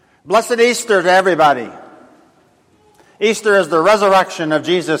Blessed Easter to everybody. Easter is the resurrection of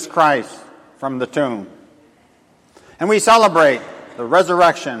Jesus Christ from the tomb. And we celebrate the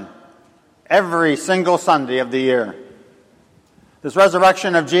resurrection every single Sunday of the year. This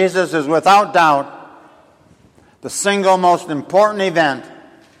resurrection of Jesus is without doubt the single most important event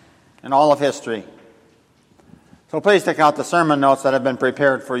in all of history. So please take out the sermon notes that have been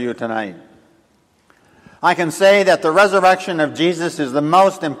prepared for you tonight. I can say that the resurrection of Jesus is the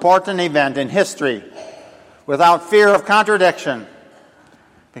most important event in history without fear of contradiction,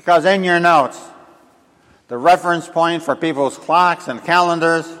 because in your notes, the reference point for people's clocks and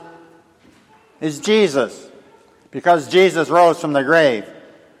calendars is Jesus, because Jesus rose from the grave.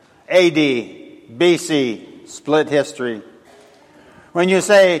 AD, BC, split history. When you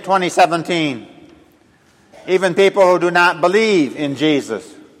say 2017, even people who do not believe in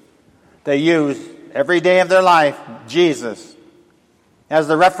Jesus, they use every day of their life Jesus as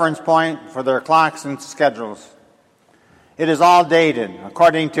the reference point for their clocks and schedules. It is all dated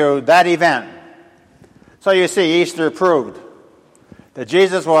according to that event. So you see, Easter proved that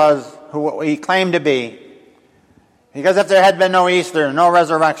Jesus was who he claimed to be, because if there had been no Easter, no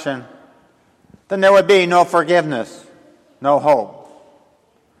resurrection, then there would be no forgiveness, no hope,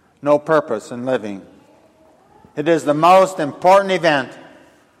 no purpose in living. It is the most important event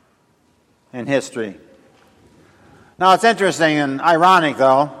in history. Now it's interesting and ironic,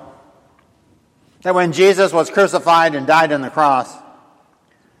 though, that when Jesus was crucified and died on the cross,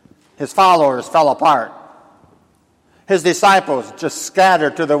 his followers fell apart. His disciples just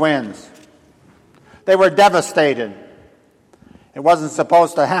scattered to the winds. They were devastated. It wasn't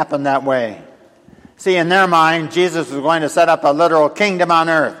supposed to happen that way. See, in their mind, Jesus was going to set up a literal kingdom on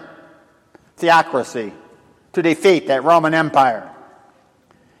earth, theocracy, to defeat that Roman Empire.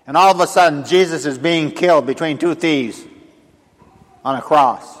 And all of a sudden, Jesus is being killed between two thieves on a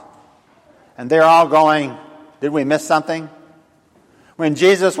cross. And they're all going, did we miss something? When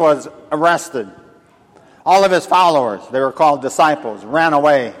Jesus was arrested, all of his followers, they were called disciples, ran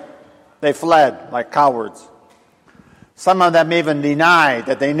away. They fled like cowards. Some of them even denied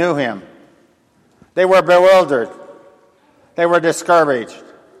that they knew him. They were bewildered. They were discouraged.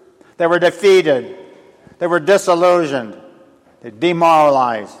 They were defeated. They were disillusioned. They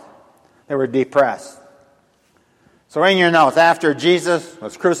demoralized. They were depressed. So in your notes, after Jesus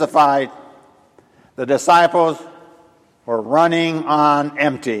was crucified, the disciples were running on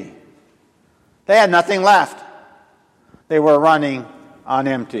empty. They had nothing left. They were running on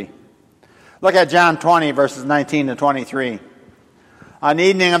empty. Look at John 20, verses 19 to 23. On the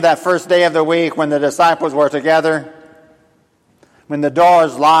evening of that first day of the week, when the disciples were together, when the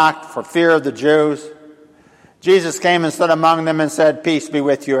doors locked for fear of the Jews, Jesus came and stood among them and said, "Peace be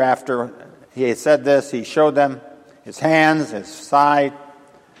with you." After he had said this, he showed them his hands, his side.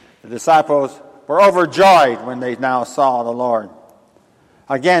 The disciples were overjoyed when they now saw the Lord.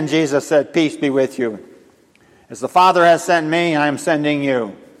 Again, Jesus said, "Peace be with you. As the Father has sent me, I am sending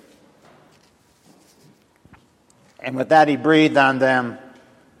you." And with that, he breathed on them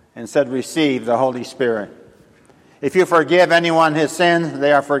and said, "Receive the Holy Spirit. If you forgive anyone his sins,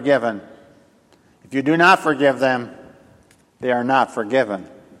 they are forgiven. If you do not forgive them, they are not forgiven."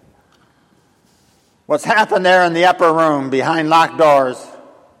 What's happened there in the upper room behind locked doors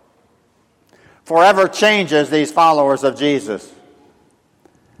forever changes these followers of Jesus.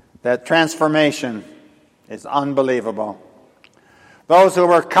 That transformation is unbelievable. Those who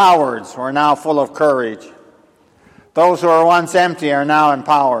were cowards are now full of courage. Those who were once empty are now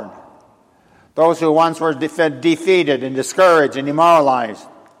empowered. Those who once were defeated and discouraged and demoralized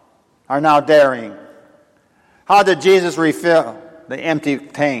are now daring. How did Jesus refill the empty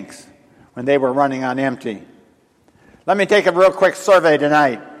tanks when they were running on empty? Let me take a real quick survey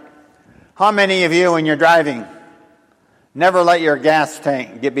tonight. How many of you, when you're driving, never let your gas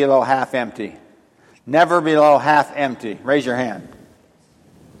tank get below half empty? Never below half empty. Raise your hand.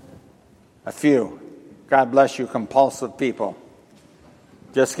 A few. God bless you, compulsive people.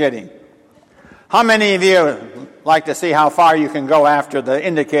 Just kidding. How many of you like to see how far you can go after the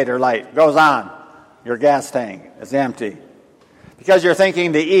indicator light goes on? Your gas tank is empty. Because you're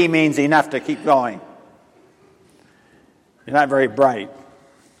thinking the E means enough to keep going. You're not very bright.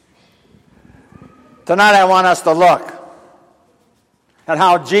 Tonight I want us to look at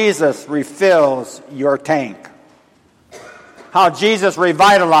how Jesus refills your tank. How Jesus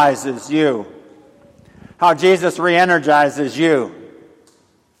revitalizes you. How Jesus re-energizes you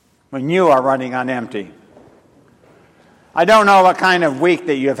when you are running on empty. I don't know what kind of week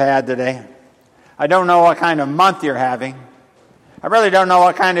that you've had today. I don't know what kind of month you're having. I really don't know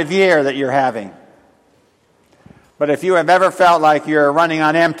what kind of year that you're having. But if you have ever felt like you're running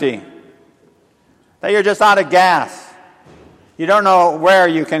on empty, that you're just out of gas, you don't know where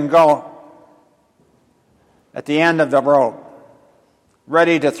you can go at the end of the rope,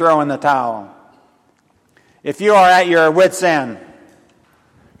 ready to throw in the towel. If you are at your wit's end,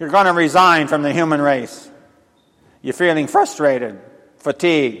 you're going to resign from the human race. You're feeling frustrated,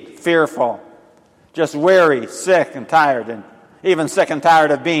 fatigued, fearful, just weary, sick and tired, and even sick and tired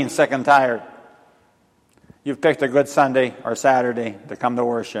of being sick and tired. You've picked a good Sunday or Saturday to come to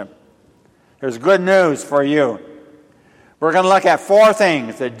worship. There's good news for you. We're going to look at 4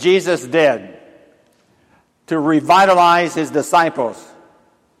 things that Jesus did to revitalize his disciples,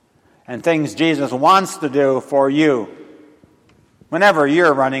 and things Jesus wants to do for you whenever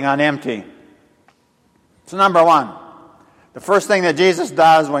you're running on empty. So number 1, the first thing that Jesus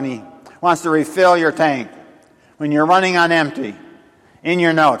does when he wants to refill your tank, when you're running on empty, in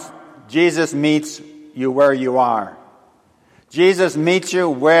your notes, Jesus meets you where you are. Jesus meets you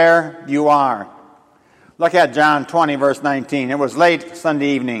where you are. Look at John 20, verse 19. It was late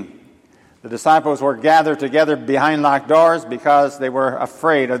Sunday evening. The disciples were gathered together behind locked doors because they were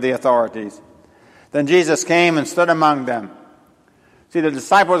afraid of the authorities. Then Jesus came and stood among them. See, the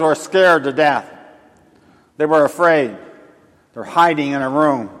disciples were scared to death. They were afraid. They're hiding in a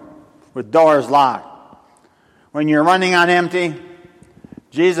room with doors locked. When you're running on empty,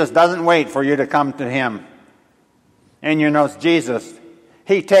 Jesus doesn't wait for you to come to him. And you know, Jesus,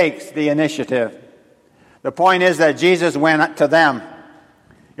 he takes the initiative. The point is that Jesus went to them.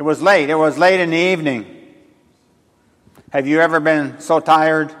 It was late. It was late in the evening. Have you ever been so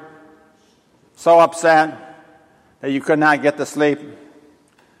tired, so upset, that you could not get to sleep?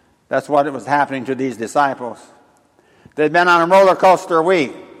 That's what was happening to these disciples. They'd been on a roller coaster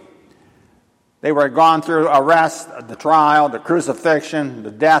week. They were gone through arrest, the trial, the crucifixion,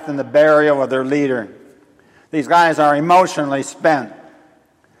 the death and the burial of their leader. These guys are emotionally spent.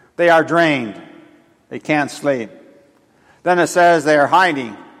 They are drained. They can't sleep. Then it says they are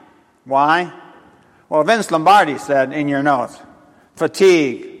hiding. Why? Well, Vince Lombardi said in your notes,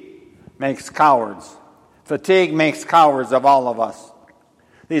 fatigue makes cowards. Fatigue makes cowards of all of us.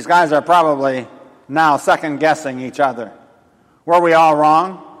 These guys are probably now second-guessing each other. Were we all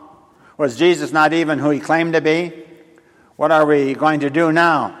wrong? Was Jesus not even who he claimed to be? What are we going to do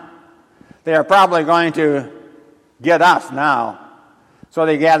now? They are probably going to get us now. So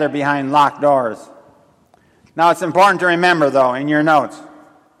they gather behind locked doors. Now it's important to remember, though, in your notes,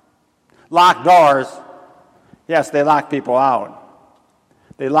 locked doors, yes, they lock people out.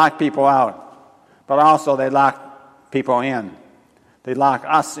 They lock people out. But also they lock people in. They lock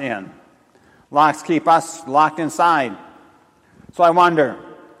us in. Locks keep us locked inside. So I wonder,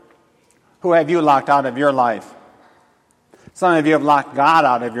 who have you locked out of your life? Some of you have locked God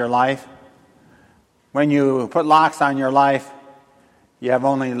out of your life. When you put locks on your life, you have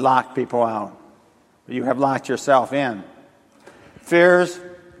only locked people out. But you have locked yourself in. Fears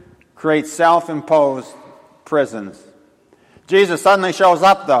create self-imposed prisons. Jesus suddenly shows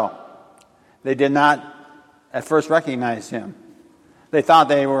up, though. They did not at first recognize him. They thought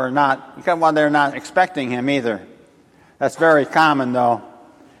they were not, well, they're not expecting him either. That's very common, though.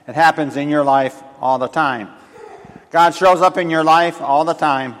 It happens in your life all the time. God shows up in your life all the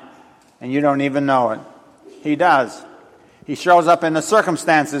time, and you don't even know it. He does. He shows up in the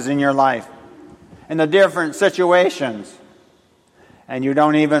circumstances in your life, in the different situations, and you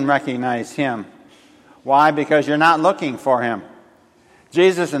don't even recognize him. Why? Because you're not looking for him.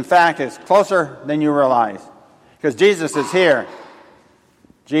 Jesus, in fact, is closer than you realize, because Jesus is here.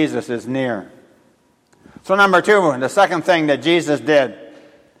 Jesus is near. So number 2, the second thing that Jesus did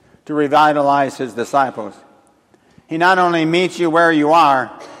to revitalize his disciples. He not only meets you where you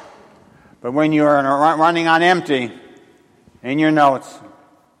are, but when you are running on empty, in your notes,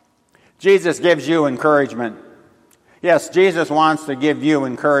 Jesus gives you encouragement. Yes, Jesus wants to give you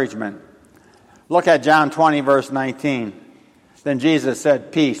encouragement. Look at John 20, verse 19. Then Jesus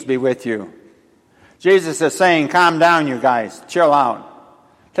said, "Peace be with you." Jesus is saying, calm down, you guys. Chill out.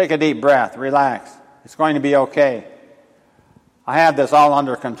 Take a deep breath. Relax. It's going to be okay. I have this all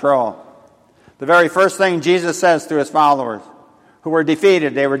under control. The very first thing Jesus says to his followers, who were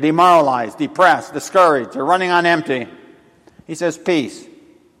defeated, they were demoralized, depressed, discouraged, they're running on empty. He says, "Peace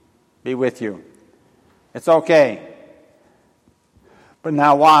be with you." It's okay. But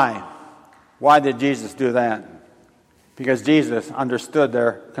now why? Why did Jesus do that? Because Jesus understood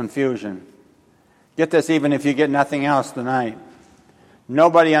their confusion. Get this, even if you get nothing else tonight.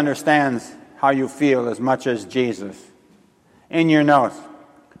 Nobody understands how you feel as much as Jesus. In your notes,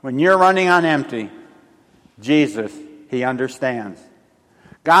 when you're running on empty, Jesus, he understands.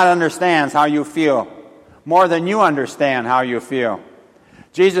 God understands how you feel more than you understand how you feel.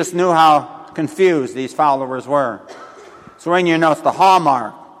 Jesus knew how confused these followers were. So in your notes, the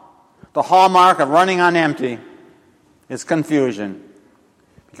hallmark of running on empty is confusion.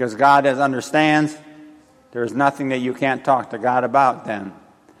 Because God understands, there's nothing that you can't talk to God about then.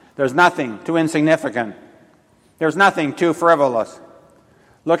 There's nothing too insignificant. There's nothing too frivolous.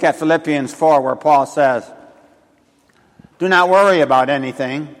 Look at Philippians 4 where Paul says, "Do not worry about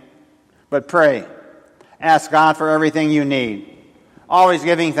anything, but pray. Ask God for everything you need, always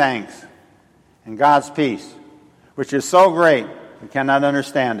giving thanks. And God's peace, which is so great we cannot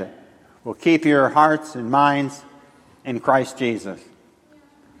understand it, will keep your hearts and minds in Christ Jesus."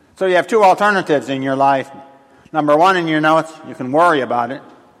 So you have two alternatives in your life. Number one in your notes, you can worry about it.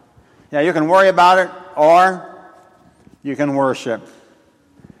 Yeah, you can worry about it, or you can worship.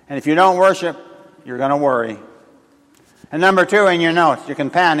 And if you don't worship, you're going to worry. And number two in your notes, you can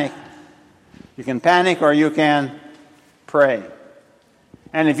panic. You can panic or you can pray.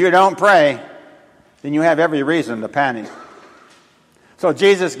 And if you don't pray, then you have every reason to panic. So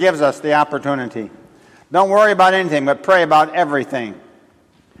Jesus gives us the opportunity. Don't worry about anything, but pray about everything.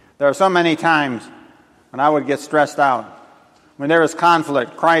 There are so many times when I would get stressed out, when there is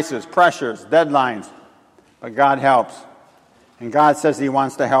conflict, crisis, pressures, deadlines, but God helps. And God says He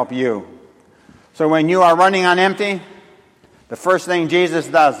wants to help you. So when you are running on empty, the first thing Jesus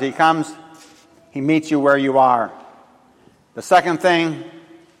does, He comes, He meets you where you are. The second thing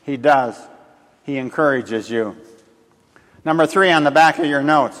He does, He encourages you. Number 3 on the back of your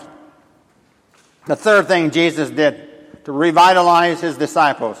notes. The third thing Jesus did to revitalize His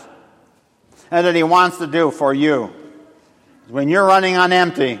disciples, and that He wants to do for you, is when you're running on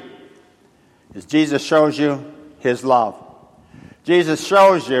empty, is Jesus shows you His love. Jesus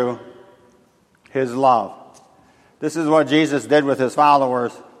shows you His love. This is what Jesus did with His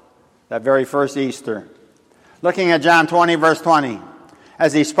followers that very first Easter. Looking at John 20, verse 20.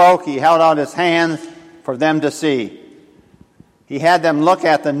 As He spoke, He held out His hands for them to see. He had them look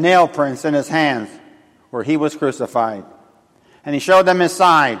at the nail prints in His hands where He was crucified. And He showed them His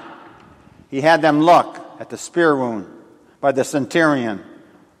side. He had them look at the spear wound by the centurion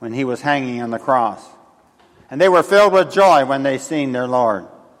when he was hanging on the cross. And they were filled with joy when they seen their Lord.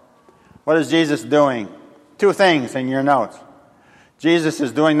 What is Jesus doing? 2 things in your notes. Jesus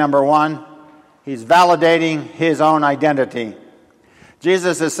is doing, number 1, He's validating His own identity.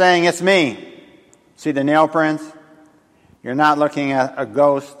 Jesus is saying, it's me. See the nail prints? You're not looking at a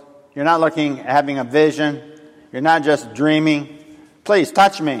ghost. You're not looking at having a vision. You're not just dreaming. Please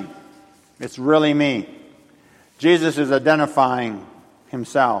touch me. It's really me. Jesus is identifying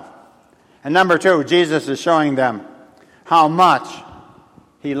Himself. And number 2, Jesus is showing them how much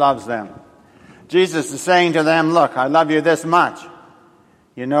He loves them. Jesus is saying to them, look, I love you this much.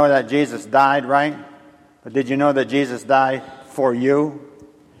 You know that Jesus died, right? But did you know that Jesus died for you?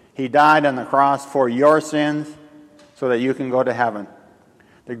 He died on the cross for your sins so that you can go to heaven.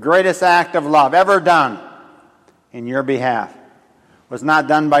 The greatest act of love ever done in your behalf was not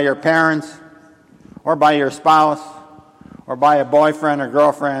done by your parents or by your spouse or by a boyfriend or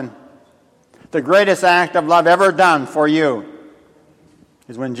girlfriend. The greatest act of love ever done for you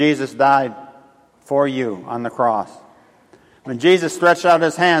is when Jesus died for you on the cross. When Jesus stretched out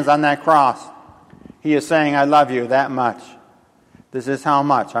His hands on that cross, He is saying, I love you that much. This is how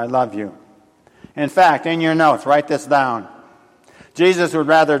much I love you. In fact, in your notes, write this down. Jesus would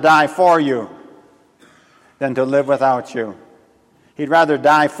rather die for you than to live without you. He'd rather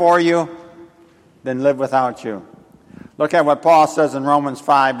die for you than live without you. Look at what Paul says in Romans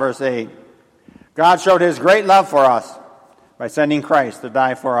 5, verse 8. God showed His great love for us by sending Christ to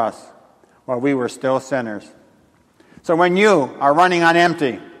die for us while we were still sinners. So when you are running on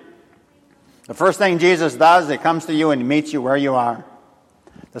empty, the first thing Jesus does, He comes to you and He meets you where you are.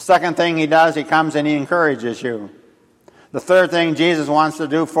 The second thing He does, He comes and He encourages you. The third thing Jesus wants to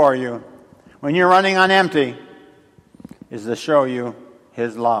do for you when you're running on empty is to show you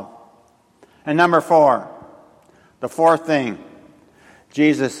His love. And number 4, the fourth thing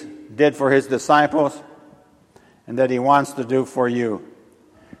Jesus did for His disciples and that He wants to do for you.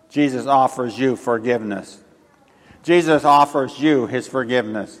 Jesus offers you forgiveness. Jesus offers you His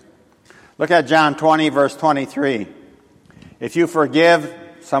forgiveness. Look at John 20, verse 23. If you forgive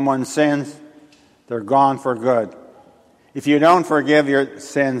someone's sins, they're gone for good. If you don't forgive your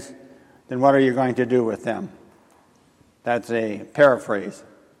sins, then what are you going to do with them? That's a paraphrase.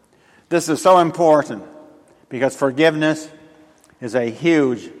 This is so important because forgiveness is a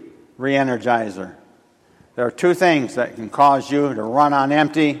huge re-energizer. There are 2 things that can cause you to run on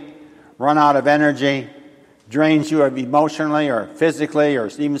empty, run out of energy, drains you emotionally or physically or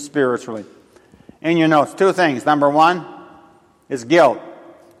even spiritually. In your notes, two things. Number one is guilt.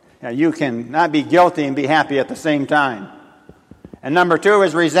 Now, you can not be guilty and be happy at the same time. And number two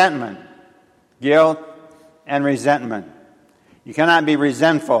is resentment. Guilt and resentment. You cannot be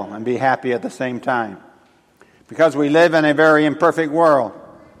resentful and be happy at the same time. Because we live in a very imperfect world.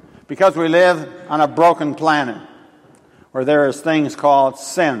 Because we live on a broken planet where there is things called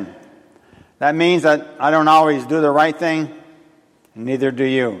sin. That means that I don't always do the right thing, and neither do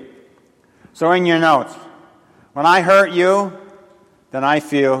you. So in your notes, when I hurt you, then I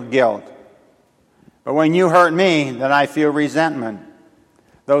feel guilt. But when you hurt me, then I feel resentment.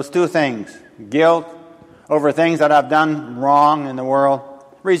 Those two things, guilt over things that I've done wrong in the world,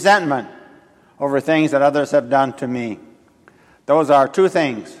 resentment over things that others have done to me. Those are two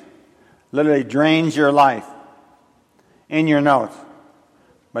things. Literally drains your life. In your notes.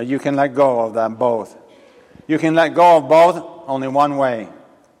 But you can let go of them both. You can let go of both only one way.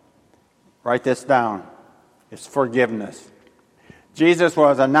 Write this down. It's forgiveness. Jesus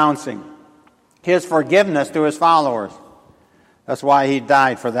was announcing his forgiveness to his followers. That's why he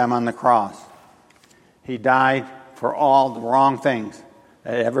died for them on the cross. He died for all the wrong things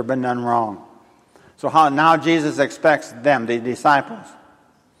that had ever been done wrong. So now Jesus expects them, the disciples,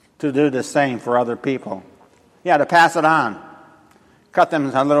 to do the same for other people. Yeah, to pass it on. Cut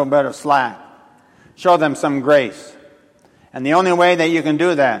them a little bit of slack. Show them some grace. And the only way that you can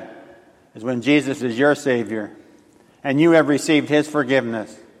do that is when Jesus is your Savior and you have received his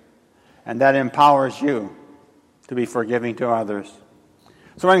forgiveness. And that empowers you to be forgiving to others.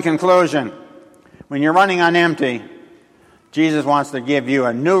 So in conclusion, when you're running on empty, Jesus wants to give you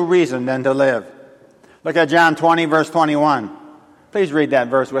a new reason then to live. Look at John 20, verse 21. Please read that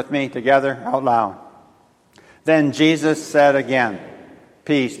verse with me together out loud. Then Jesus said again,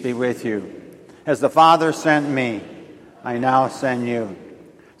 "Peace be with you. As the Father sent me, I now send you."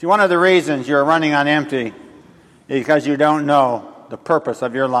 See, one of the reasons you're running on empty is because you don't know the purpose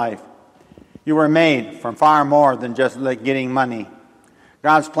of your life. You were made from far more than just getting money.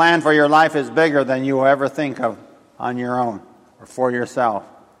 God's plan for your life is bigger than you will ever think of on your own or for yourself.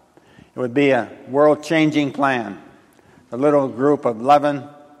 It would be a world-changing plan. The little group of 11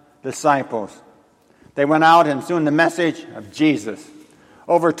 disciples. They went out and soon the message of Jesus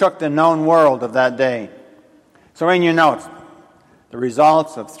overtook the known world of that day. So in your notes, the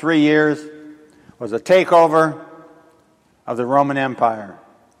results of 3 years was a takeover of the Roman Empire.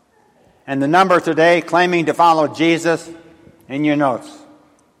 And the number today claiming to follow Jesus, in your notes,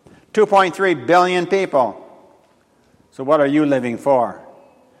 2.3 billion people. So what are you living for?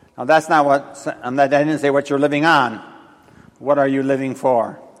 Now that's not what, I didn't say what you're living on. What are you living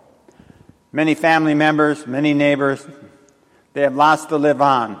for? Many family members, many neighbors, they have lots to live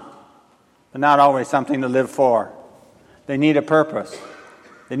on, but not always something to live for. They need a purpose.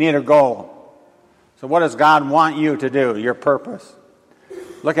 They need a goal. So what does God want you to do, your purpose?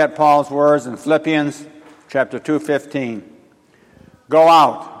 Look at Paul's words in Philippians chapter 2:15. Go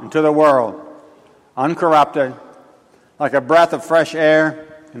out into the world, uncorrupted, like a breath of fresh air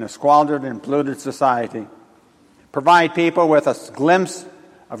in a squalid and polluted society. Provide people with a glimpse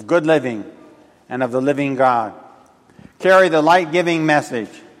of good living and of the living God. Carry the light-giving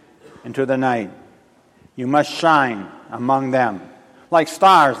message into the night. You must shine among them, like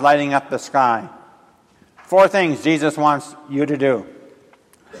stars lighting up the sky. 4 things Jesus wants you to do.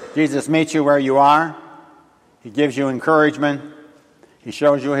 Jesus meets you where you are. He gives you encouragement. He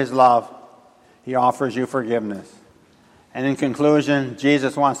shows you his love. He offers you forgiveness. And in conclusion,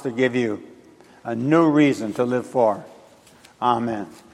 Jesus wants to give you a new reason to live for. Amen.